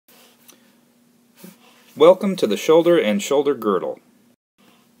Welcome to the shoulder and shoulder girdle.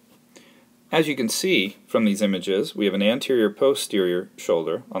 As you can see from these images, we have an anterior-posterior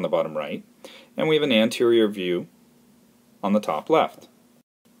shoulder on the bottom right, and we have an anterior view on the top left.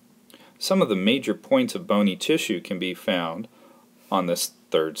 Some of the major points of bony tissue can be found on this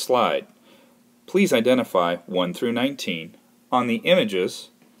third slide. Please identify 1 through 19 on the images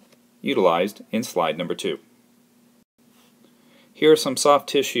utilized in slide number 2. Here are some soft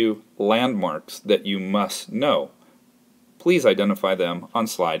tissue landmarks that you must know. Please identify them on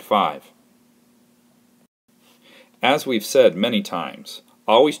slide 5. As we've said many times,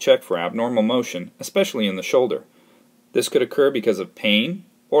 always check for abnormal motion, especially in the shoulder. This could occur because of pain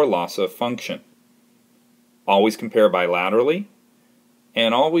or loss of function. Always compare bilaterally,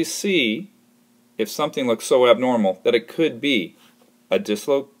 and always see if something looks so abnormal that it could be a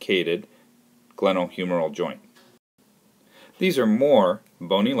dislocated glenohumeral joint. These are more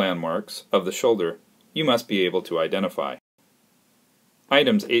bony landmarks of the shoulder you must be able to identify.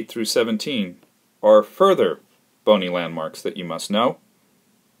 Items 8 through 17 are further bony landmarks that you must know.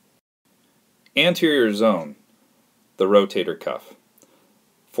 Anterior zone, the rotator cuff.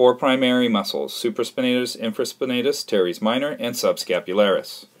 4 primary muscles, supraspinatus, infraspinatus, teres minor, and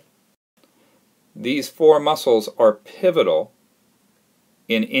subscapularis. These 4 muscles are pivotal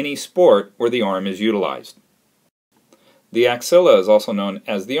in any sport where the arm is utilized. The axilla is also known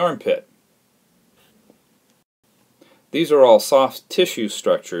as the armpit. These are all soft tissue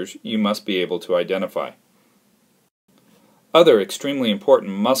structures you must be able to identify. Other extremely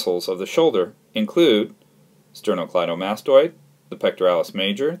important muscles of the shoulder include sternocleidomastoid, the pectoralis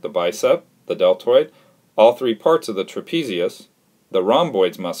major, the bicep, the deltoid, all 3 parts of the trapezius, the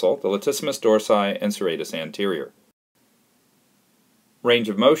rhomboids muscle, the latissimus dorsi, and serratus anterior. Range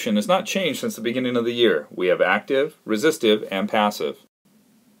of motion has not changed since the beginning of the year. We have active, resistive, and passive.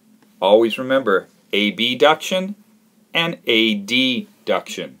 Always remember abduction and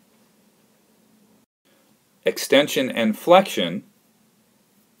adduction. Extension and flexion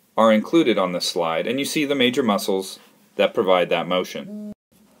are included on this slide, and you see the major muscles that provide that motion.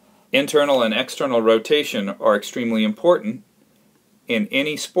 Internal and external rotation are extremely important in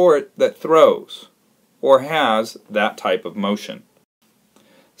any sport that throws or has that type of motion.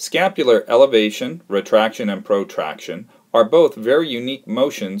 Scapular elevation, retraction, and protraction are both very unique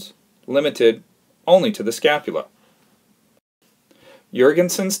motions limited only to the scapula.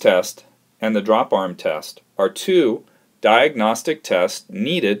 Jurgensen's test and the drop arm test are 2 diagnostic tests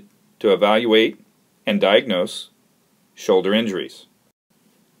needed to evaluate and diagnose shoulder injuries.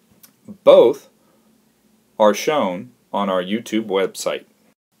 Both are shown on our YouTube website.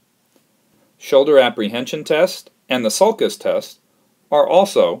 Shoulder apprehension test and the sulcus test are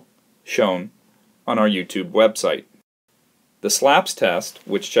also shown on our YouTube website. The SLAPS test,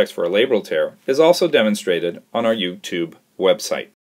 which checks for a labral tear, is also demonstrated on our YouTube website.